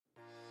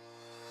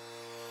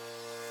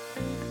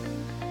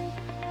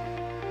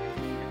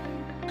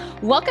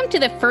Welcome to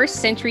the First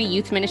Century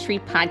Youth Ministry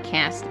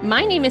podcast.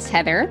 My name is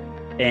Heather.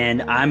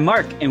 And I'm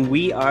Mark, and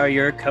we are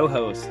your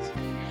co-hosts.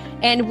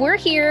 And we're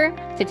here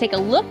to take a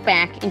look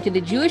back into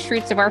the Jewish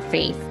roots of our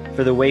faith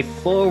for the way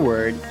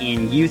forward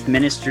in youth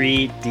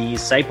ministry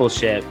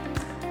discipleship.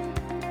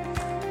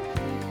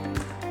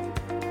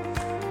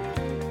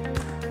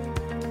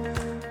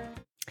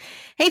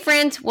 Hey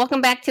friends,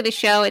 welcome back to the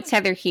show. It's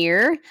Heather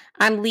here.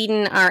 I'm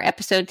leading our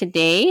episode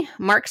today.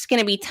 Mark's going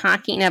to be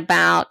talking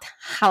about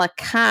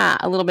halakha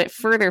a little bit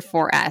further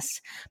for us.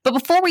 But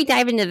before we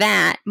dive into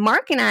that,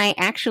 Mark and I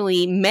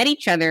actually met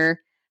each other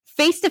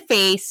face to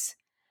face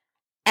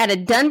at a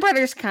Dunn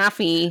Brothers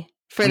Coffee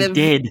for the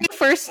very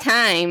first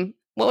time.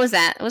 What was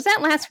that? Was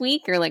that last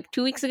week or like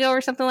 2 weeks ago or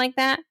something like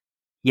that?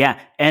 Yeah,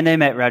 and I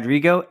met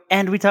Rodrigo,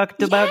 and we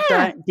talked about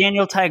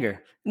Daniel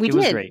Tiger. It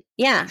was great.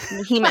 Yeah,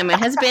 he met my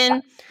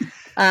husband.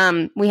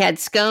 We had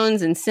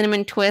scones and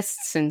cinnamon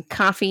twists and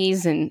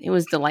coffees, and it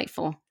was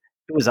delightful.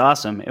 It was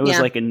awesome. It was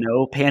like a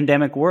no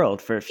pandemic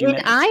world for a few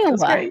minutes. In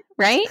Iowa,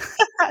 right?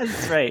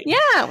 That's right.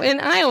 Yeah, in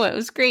Iowa. It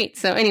was great.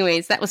 So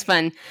anyways, that was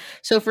fun.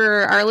 So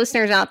for our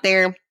listeners out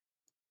there,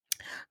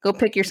 go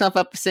pick yourself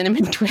up a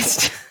cinnamon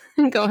twist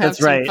and go have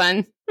some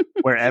fun.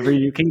 Wherever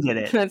you can get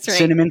it. That's right.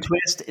 Cinnamon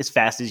twist as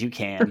fast as you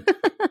can.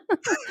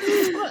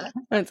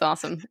 That's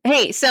awesome.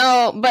 Hey,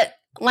 but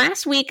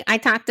last week I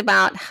talked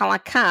about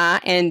halakha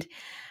and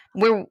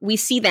where we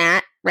see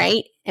that,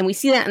 right? And we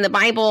see that in the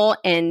Bible.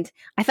 And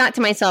I thought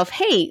to myself,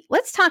 hey,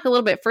 let's talk a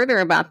little bit further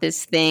about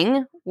this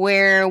thing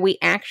where we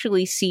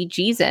actually see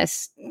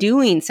Jesus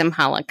doing some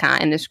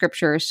halakha in the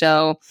scripture.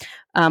 So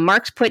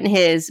Mark's putting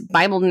his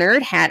Bible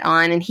nerd hat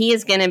on, and he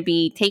is going to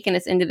be taking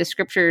us into the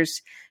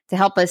scriptures to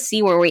help us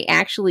see where we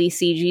actually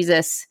see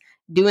Jesus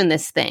doing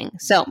this thing.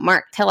 So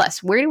Mark, tell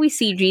us, where do we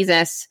see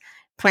Jesus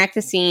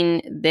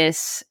practicing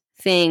this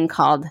thing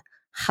called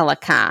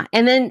halakha?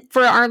 And then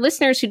for our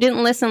listeners who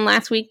didn't listen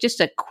last week, just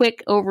a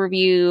quick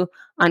overview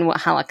on what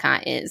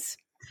halakha is.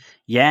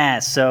 Yeah,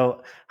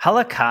 so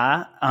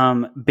halakha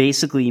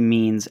basically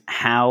means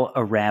how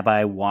a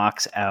rabbi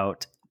walks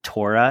out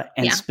Torah.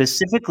 And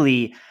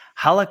specifically,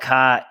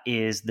 halakha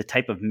is the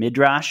type of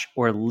midrash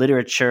or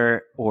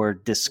literature or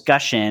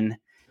discussion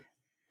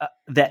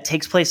that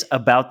takes place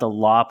about the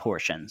law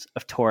portions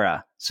of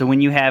Torah. So when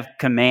you have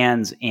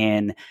commands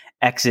in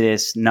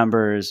Exodus,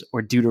 Numbers,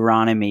 or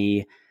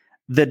Deuteronomy,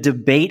 the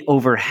debate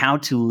over how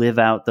to live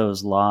out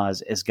those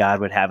laws as God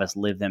would have us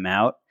live them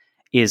out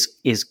is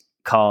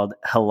called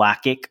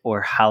halakhic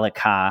or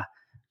halakha.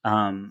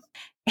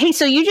 Hey,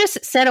 so you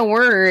just said a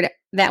word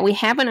that we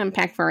haven't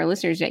unpacked for our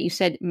listeners yet. You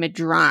said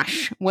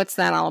midrash. What's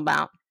that all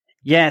about?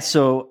 Yeah,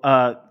 so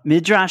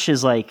midrash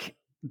is like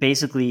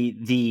basically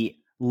the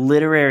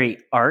literary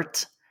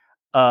art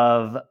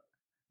of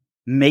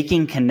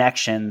making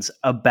connections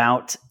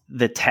about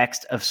the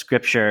text of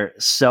scripture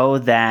so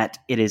that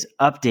it is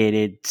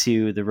updated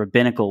to the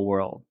rabbinical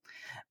world.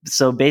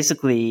 So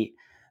basically,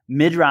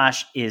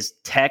 midrash is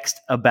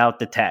text about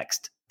the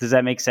text. Does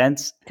that make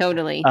sense?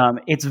 Totally.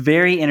 It's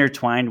very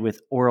intertwined with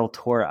oral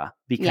Torah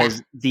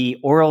because the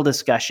oral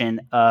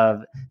discussion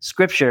of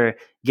scripture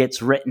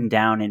gets written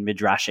down in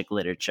midrashic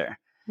literature.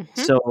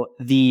 Mm-hmm. So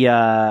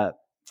the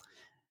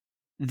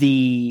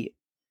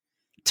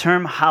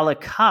term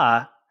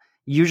halakha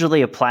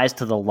usually applies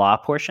to the law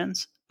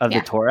portions of the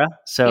Torah.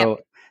 So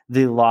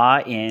the law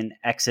in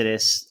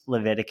Exodus,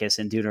 Leviticus,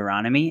 and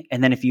Deuteronomy.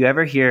 And then if you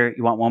ever hear,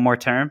 you want one more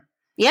term?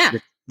 Yeah.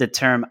 The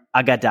term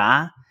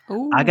Agadah.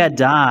 Ooh.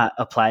 Agadah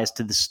applies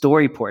to the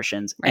story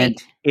portions. Right.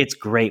 And it's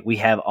great. We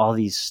have all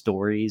these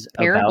stories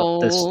about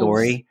the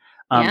story.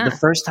 The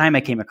first time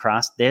I came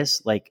across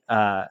this,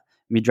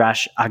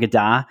 Midrash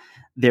Agadah,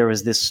 there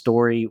was this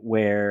story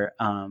where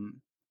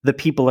the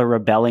people are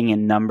rebelling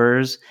in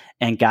Numbers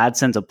and God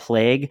sends a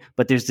plague,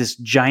 but there's this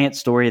giant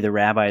story the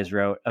rabbis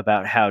wrote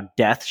about how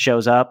death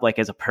shows up like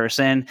as a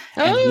person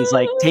and he's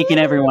like taking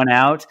everyone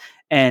out,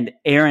 and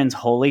Aaron's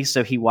holy.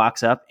 So he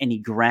walks up and he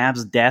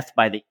grabs death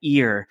by the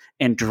ear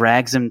and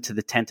drags him to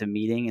the tent of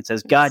meeting and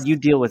says, God, you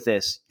deal with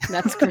this.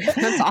 That's great.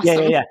 That's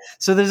awesome. Yeah.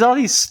 So there's all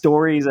these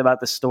stories about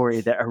the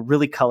story that are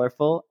really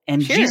colorful,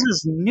 and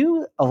Jesus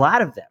knew a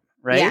lot of them,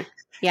 right?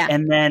 Yeah.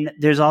 And then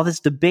there's all this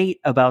debate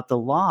about the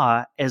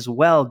law as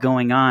well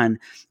going on,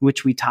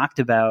 which we talked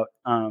about,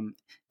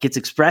 gets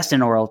expressed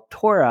in oral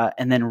Torah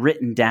and then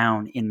written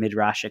down in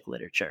midrashic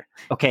literature.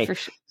 Okay. Sure.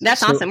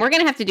 That's awesome. We're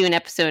going to have to do an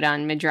episode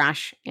on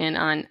midrash and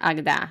on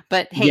Agadah.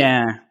 But hey,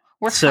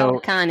 we're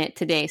halakha it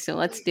today, so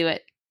let's do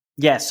it.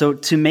 Yeah. So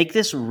to make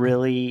this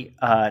really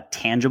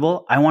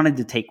tangible, I wanted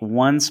to take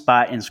one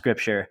spot in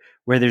scripture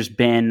where there's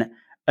been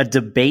a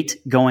debate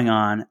going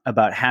on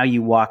about how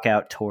you walk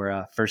out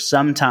Torah for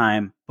some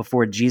time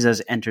before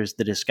Jesus enters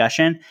the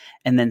discussion,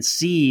 and then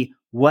see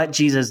what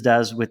Jesus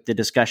does with the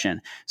discussion.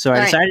 So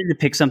I decided to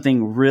pick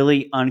something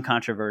really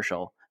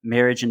uncontroversial,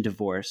 marriage and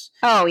divorce.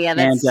 Oh yeah,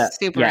 that's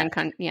super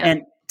uncontroversial.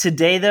 And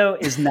today though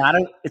it's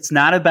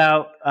not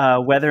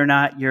about whether or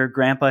not your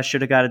grandpa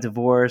should have got a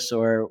divorce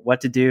or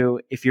what to do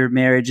if your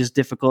marriage is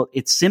difficult.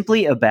 It's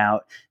simply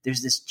about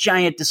there's this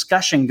giant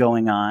discussion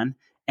going on,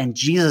 and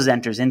Jesus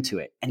enters into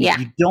it. And if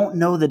you don't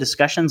know the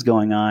discussions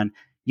going on,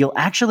 you'll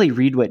actually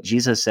read what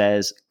Jesus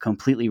says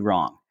completely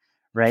wrong,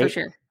 right? For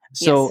sure.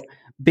 So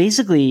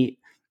basically,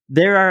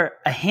 there are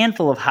a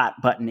handful of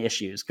hot button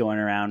issues going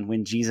around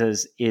when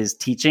Jesus is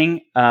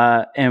teaching.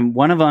 And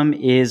one of them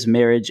is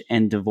marriage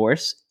and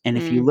divorce. And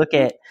if you look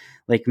at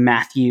like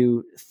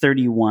Matthew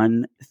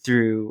 31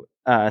 through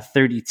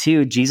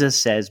 32,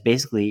 Jesus says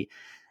basically,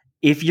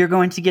 if you're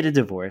going to get a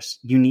divorce,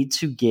 you need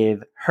to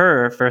give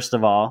her, first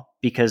of all,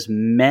 because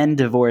men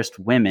divorced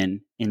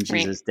women in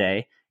Jesus'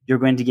 day, you're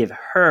going to give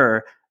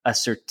her a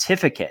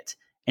certificate.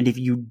 And if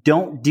you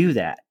don't do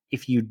that,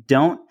 if you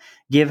don't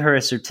give her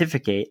a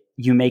certificate,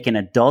 you make an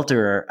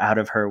adulterer out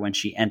of her when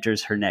she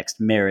enters her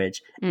next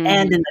marriage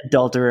and an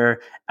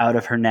adulterer out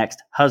of her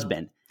next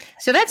husband.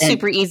 So that's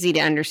super easy to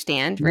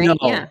understand, right?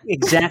 No,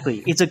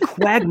 exactly. It's a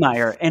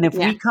quagmire. And if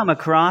we come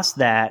across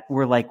that,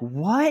 we're like,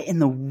 what in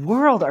the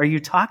world are you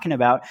talking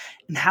about?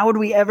 And how would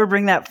we ever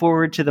bring that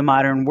forward to the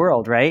modern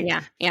world, right?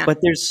 Yeah. But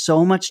there's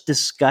so much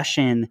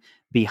discussion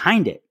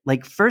behind it.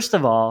 Like, first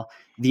of all,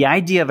 the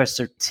idea of a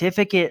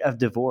certificate of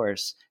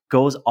divorce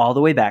goes all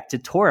the way back to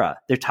Torah.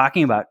 They're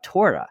talking about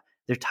Torah.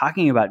 They're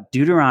talking about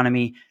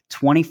Deuteronomy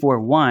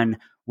 24:1,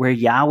 where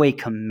Yahweh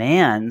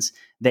commands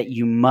that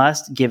you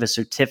must give a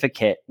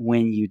certificate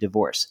when you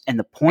divorce. And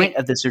the point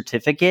of the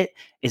certificate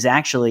is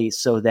actually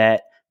so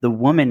that the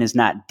woman is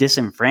not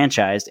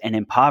disenfranchised and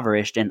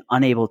impoverished and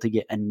unable to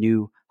get a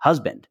new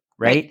husband,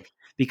 right?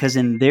 Because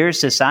in their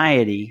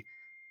society,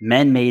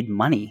 men made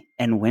money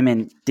and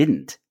women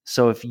didn't.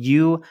 So if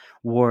you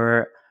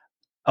were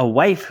a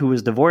wife who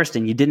was divorced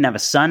and you didn't have a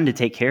son to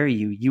take care of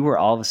you, you were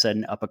all of a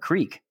sudden up a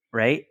creek,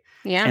 right?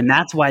 Yeah. And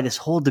that's why this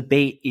whole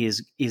debate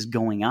is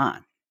going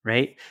on.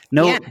 Right?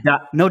 No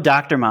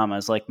doctor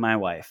mamas like my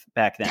wife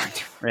back then,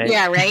 right?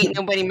 Yeah, right.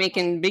 Nobody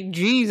making big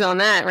G's on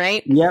that,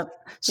 right? Yep.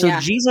 So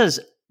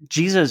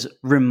Jesus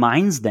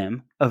reminds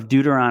them of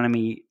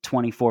Deuteronomy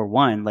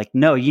 24:1, like,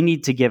 no, you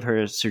need to give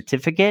her a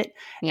certificate.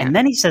 And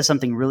then he says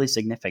something really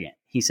significant.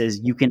 He says,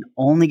 you can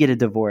only get a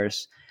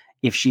divorce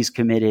if she's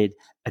committed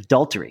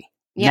adultery.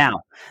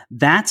 Now,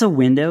 that's a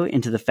window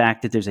into the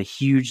fact that there's a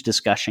huge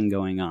discussion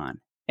going on.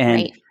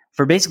 And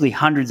for basically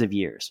hundreds of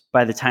years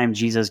by the time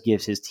Jesus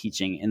gives his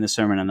teaching in the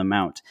Sermon on the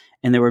Mount.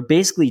 And there were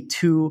basically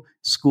two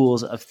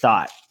schools of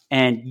thought.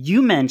 And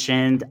you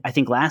mentioned, I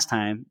think last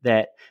time,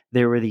 that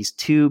there were these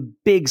two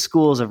big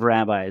schools of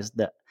rabbis,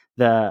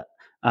 the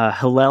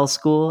Hillel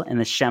school and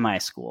the Shammai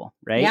school,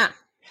 right? Yeah.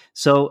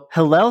 So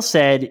Hillel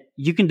said,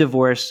 you can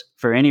divorce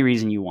for any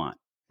reason you want,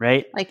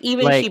 right? Like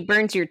even if she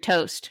burns your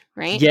toast,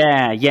 right?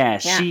 Yeah.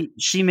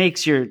 She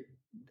makes your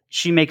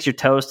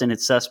toast and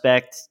it's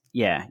suspect.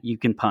 Yeah, you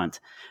can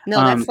punt. No,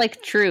 that's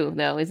like true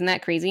though. Isn't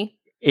that crazy?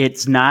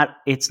 It's not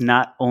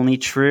only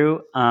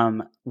true.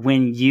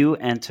 When you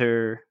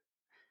enter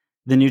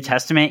the New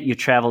Testament, you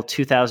travel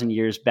 2,000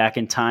 years back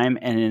in time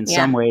and in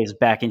some ways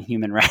back in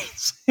human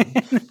rights.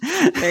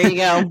 There you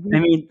go. I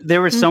mean,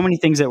 there were so many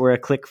things that were a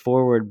click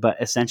forward, but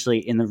essentially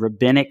in the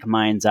rabbinic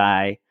mind's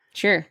eye,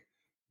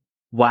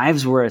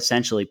 wives were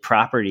essentially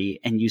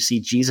property, and you see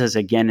Jesus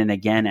again and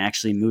again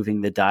actually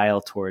moving the dial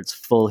towards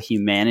full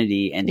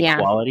humanity and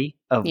equality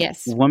of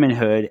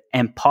womanhood,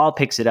 and Paul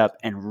picks it up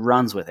and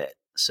runs with it.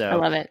 So I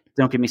love it.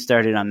 Don't get me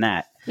started on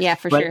that. Yeah,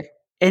 for sure.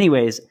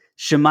 Anyways,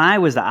 Shammai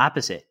was the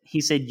opposite. He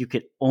said you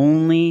could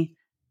only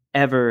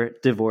ever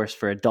divorce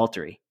for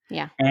adultery.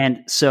 Yeah.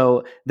 And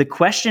so the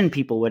question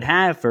people would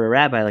have for a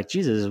rabbi like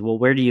Jesus is, well,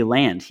 where do you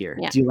land here?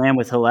 Yeah. Do you land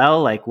with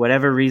Hillel? Like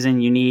whatever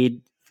reason you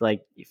need,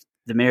 like if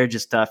the marriage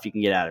is tough, you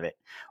can get out of it.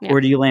 Yeah.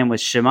 Or do you land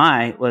with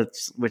Shammai,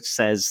 which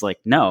says like,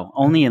 no,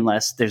 only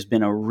unless there's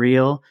been a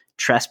real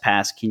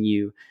trespass can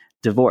you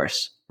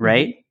divorce,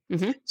 right?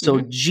 Mm-hmm.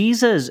 So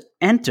Jesus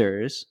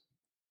enters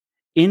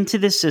into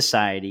this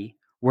society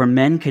where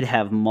men could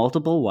have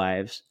multiple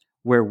wives,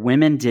 where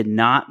women did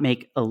not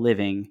make a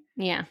living,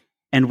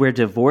 and where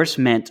divorce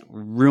meant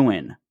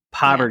ruin,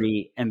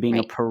 poverty, and being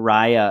a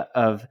pariah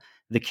of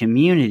the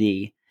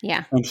community.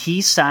 Yeah. And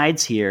he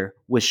sides here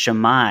with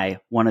Shammai,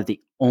 one of the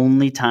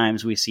only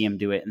times we see him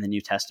do it in the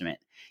New Testament.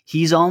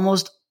 He's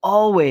almost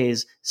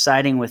always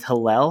siding with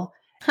Hillel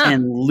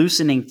and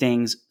loosening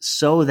things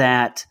so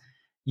that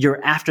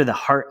you're after the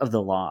heart of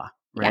the law,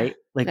 right?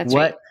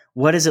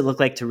 What does it look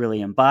like to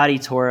really embody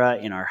Torah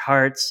in our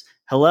hearts?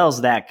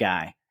 Hillel's that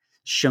guy.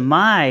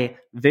 Shammai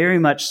very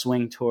much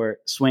swings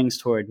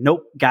toward,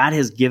 nope, God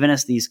has given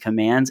us these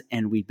commands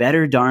and we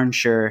better darn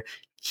sure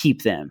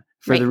keep them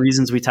for the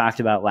reasons we talked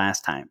about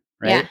last time,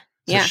 right?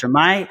 So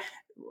Shammai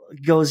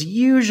goes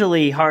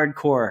usually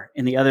hardcore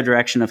in the other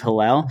direction of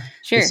Hillel.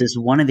 This is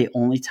one of the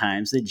only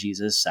times that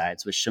Jesus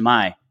sides with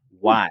Shammai.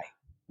 Why?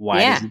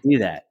 Why does he do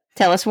that?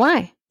 Tell us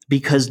why.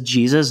 Because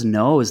Jesus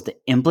knows the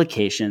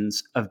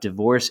implications of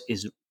divorce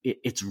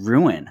it's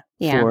ruin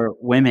for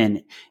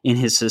women in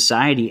his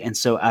society. And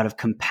so out of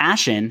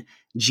compassion,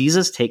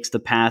 Jesus takes the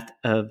path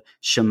of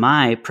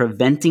Shammai,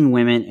 preventing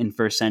women in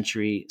first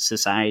century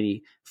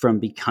society from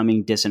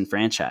becoming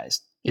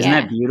disenfranchised. Isn't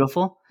that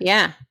beautiful?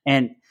 Yeah.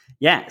 And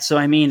so,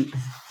 I mean,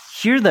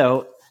 here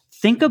though,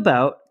 think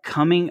about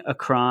coming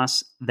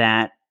across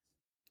that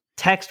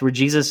text where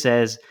Jesus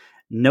says,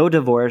 no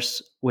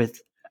divorce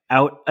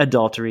without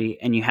adultery,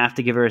 and you have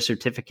to give her a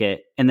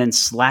certificate, and then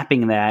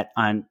slapping that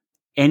on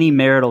any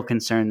marital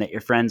concern that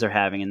your friends are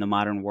having in the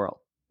modern world,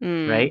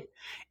 right?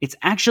 It's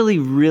actually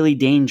really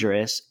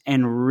dangerous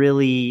and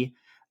really,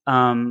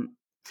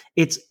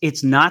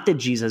 it's not that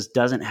Jesus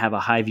doesn't have a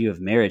high view of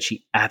marriage.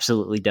 He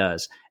absolutely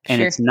does.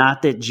 And it's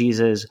not that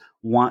Jesus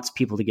wants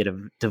people to get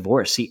a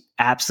divorce. He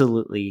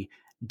absolutely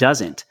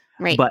doesn't.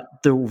 Right. But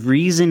the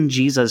reason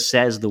Jesus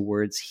says the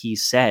words he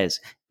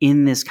says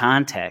in this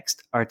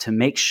context are to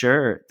make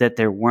sure that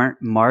there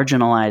weren't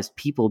marginalized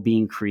people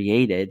being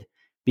created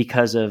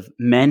because of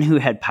men who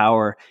had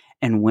power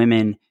and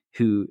women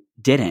who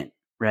didn't,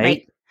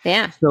 right?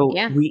 Yeah. So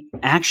we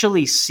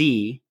actually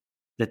see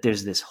that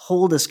there's this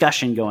whole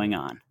discussion going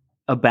on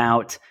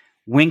about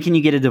when can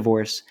you get a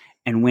divorce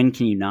and when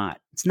can you not.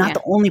 It's not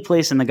the only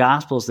place in the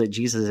Gospels that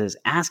Jesus has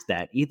asked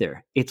that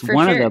either. It's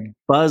one of the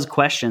buzz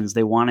questions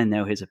they want to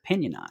know his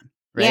opinion on,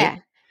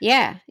 right?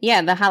 Yeah.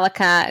 The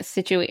halakha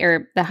situation,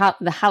 or the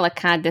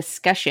halakha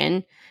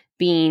discussion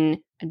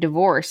being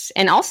divorce.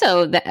 And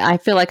also I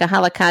feel like a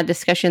halakha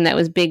discussion that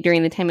was big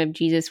during the time of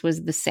Jesus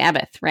was the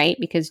Sabbath, right?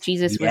 Because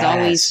Jesus was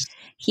always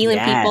healing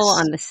people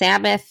on the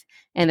Sabbath,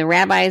 and the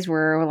rabbis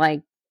were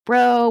like,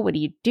 bro, what are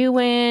you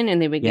doing?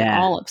 And they would get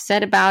all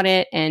upset about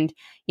it. And,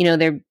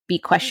 there'd be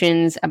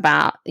questions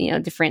about,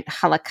 different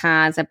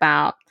halakhas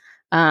about,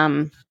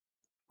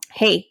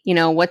 hey,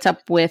 what's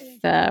up with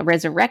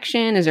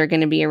resurrection? Is there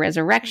going to be a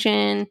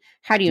resurrection?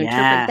 How do you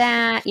interpret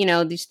that?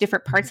 These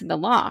different parts of the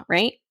law,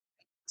 right?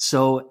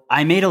 So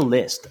I made a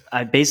list.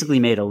 I basically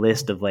made a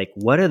list of like,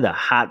 what are the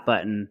hot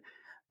button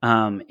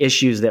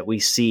issues that we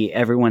see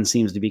everyone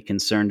seems to be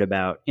concerned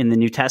about in the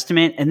New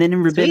Testament and then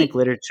in rabbinic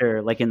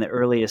literature, like in the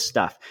earliest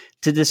stuff,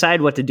 to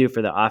decide what to do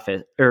for the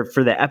office or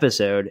for the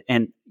episode.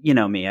 And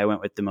me, I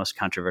went with the most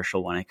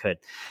controversial one I could.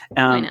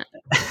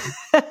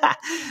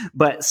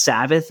 But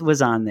Sabbath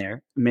was on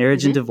there.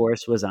 Marriage and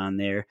divorce was on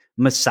there.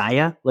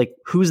 Messiah, like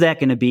who's that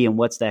going to be and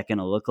what's that going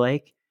to look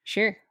like?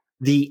 Sure.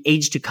 The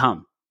age to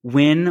come.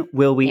 When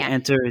will we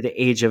enter the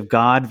age of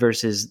God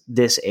versus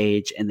this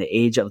age and the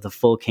age of the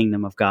full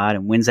kingdom of God?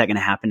 And when's that going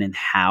to happen and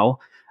how?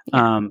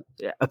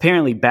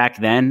 Apparently back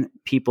then,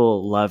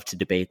 people love to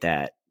debate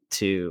that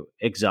to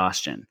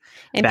exhaustion.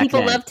 And back people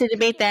then. love to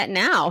debate that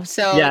now.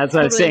 So that's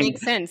what I was saying.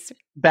 Makes sense.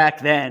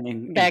 Back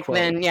then. Back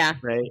then, yeah.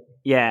 Right?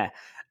 Yeah.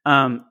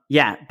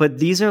 But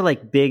these are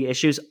like big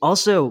issues.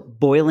 Also,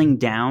 boiling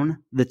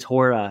down the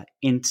Torah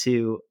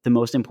into the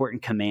most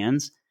important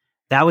commands,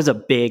 that was a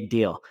big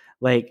deal.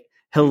 Like,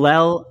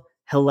 Hillel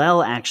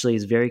actually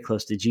is very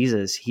close to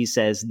Jesus. He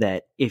says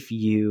that if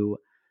you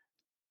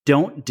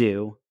don't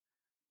do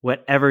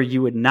whatever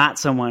you would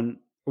not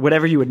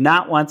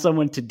want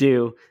someone to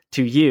do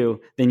to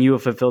you, then you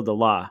have fulfilled the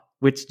law,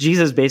 which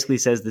Jesus basically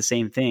says the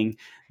same thing,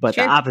 but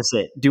the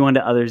opposite. Do unto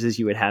others as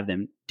you would have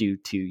them do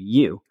to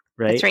you,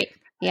 right? That's right.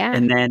 Yeah.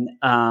 And then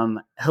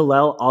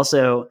Hillel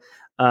also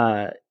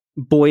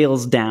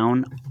boils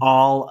down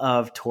all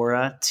of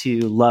Torah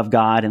to love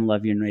God and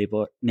love your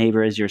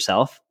neighbor as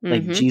yourself.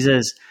 Like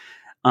Jesus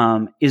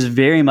is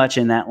very much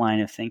in that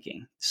line of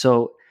thinking.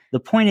 So the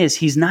point is,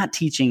 he's not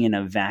teaching in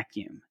a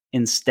vacuum.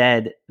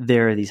 Instead,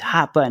 there are these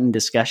hot button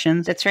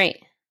discussions. That's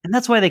right. And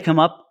that's why they come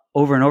up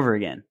over and over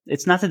again.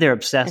 It's not that they're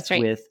obsessed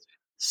with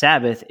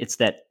Sabbath. It's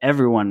that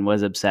everyone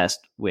was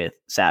obsessed with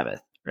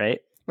Sabbath, right?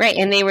 Right.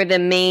 And they were the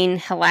main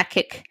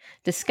halakhic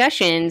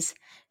discussions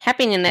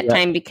happening in that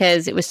time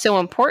because it was so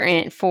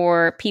important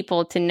for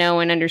people to know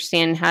and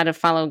understand how to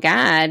follow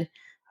God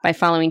by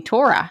following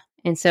Torah.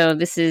 And so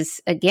this is,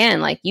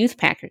 again, like youth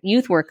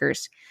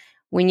workers.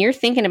 When you're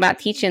thinking about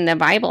teaching the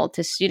Bible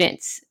to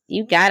students,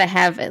 you got to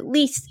have at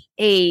least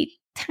a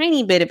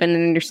tiny bit of an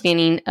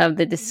understanding of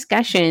the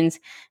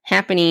discussions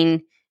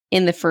happening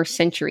in the first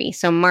century.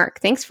 So Mark,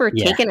 thanks for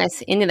taking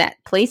us into that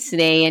place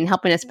today and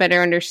helping us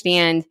better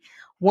understand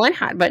one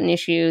hot button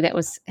issue that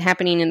was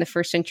happening in the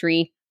first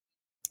century.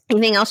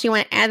 Anything else you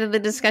want to add to the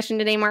discussion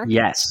today, Mark?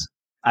 Yes.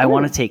 I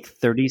want to take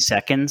 30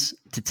 seconds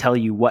to tell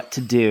you what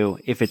to do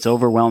if it's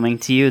overwhelming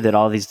to you that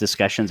all these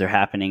discussions are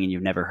happening and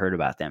you've never heard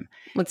about them.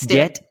 Let's do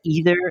Get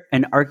either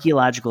an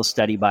archaeological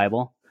study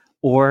Bible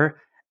or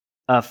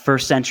a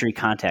first century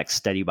context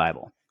study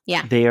Bible.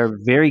 Yeah. They are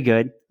very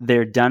good.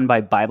 They're done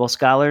by Bible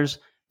scholars,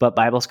 but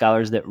Bible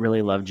scholars that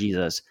really love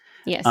Jesus.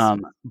 Yes.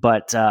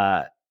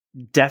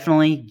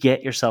 Definitely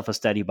get yourself a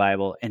study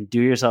Bible and do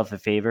yourself a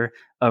favor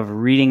of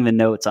reading the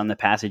notes on the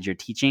passage you're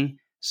teaching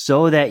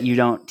so that you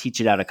don't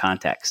teach it out of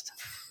context.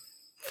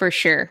 For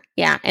sure.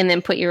 Yeah. And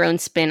then put your own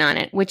spin on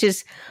it, which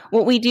is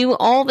what we do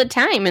all the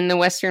time in the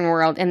Western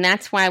world. And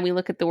that's why we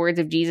look at the words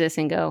of Jesus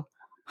and go,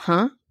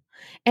 huh?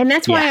 And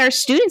that's why our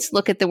students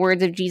look at the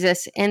words of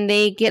Jesus and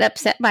they get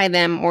upset by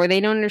them, or they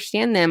don't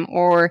understand them,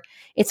 or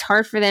it's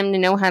hard for them to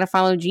know how to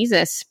follow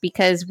Jesus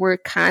because we're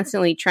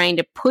constantly trying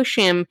to push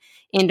him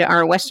into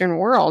our Western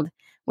world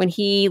when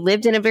he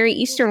lived in a very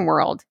Eastern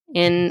world,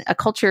 in a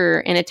culture,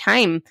 in a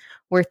time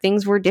where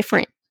things were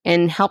different,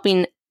 and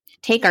helping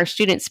take our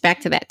students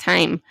back to that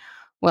time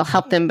will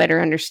help them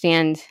better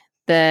understand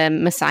the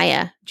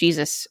Messiah,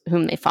 Jesus,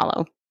 whom they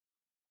follow.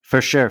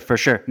 For sure, for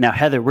sure. Now,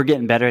 Heather, we're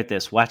getting better at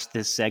this. Watch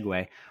this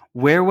segue.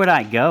 Where would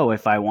I go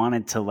if I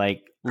wanted to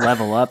like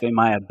level up in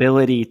my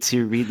ability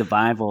to read the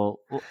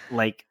Bible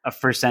like a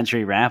first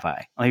century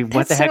rabbi? Like,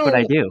 what the heck would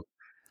I do?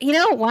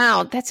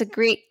 Wow, that's a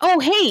great... Oh,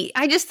 hey,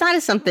 I just thought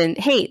of something.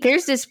 Hey,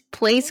 there's this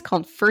place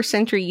called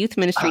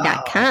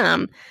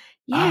firstcenturyyouthministry.com.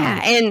 Yeah,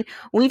 and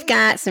we've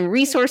got some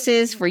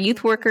resources for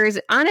youth workers.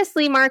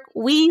 Honestly, Mark,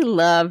 we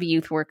love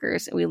youth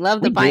workers. We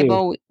love the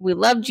Bible. We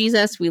love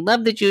Jesus. We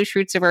love the Jewish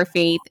roots of our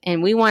faith,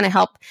 and we want to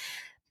help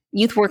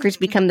youth workers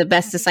become the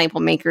best disciple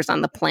makers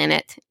on the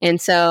planet.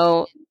 And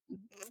so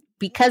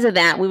because of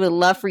that, we would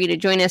love for you to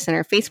join us in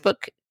our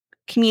Facebook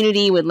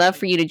community. We'd love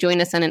for you to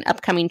join us on an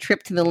upcoming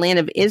trip to the land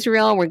of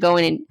Israel. We're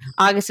going in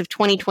August of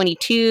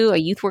 2022, a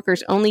youth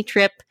workers only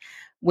trip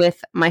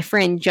with my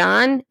friend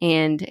John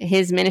and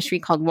his ministry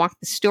called Walk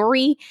the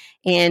Story.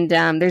 And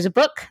there's a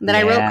book that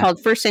I wrote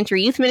called First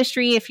Century Youth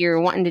Ministry. If you're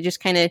wanting to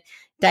just kind of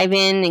dive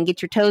in and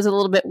get your toes a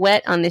little bit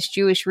wet on this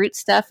Jewish root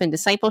stuff and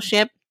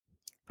discipleship,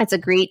 that's a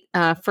great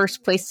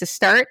first place to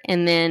start.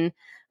 And then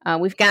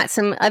we've got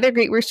some other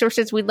great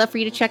resources we'd love for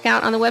you to check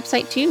out on the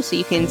website too. So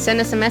you can send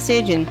us a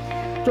message and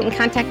get in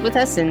contact with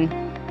us and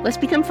let's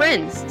become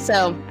friends.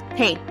 So,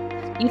 hey,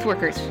 youth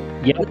workers,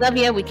 we love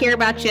you. We care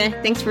about you.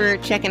 Thanks for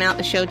checking out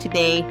the show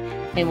today,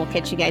 and we'll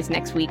catch you guys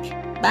next week.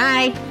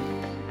 Bye.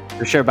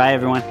 For sure. Bye,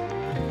 everyone.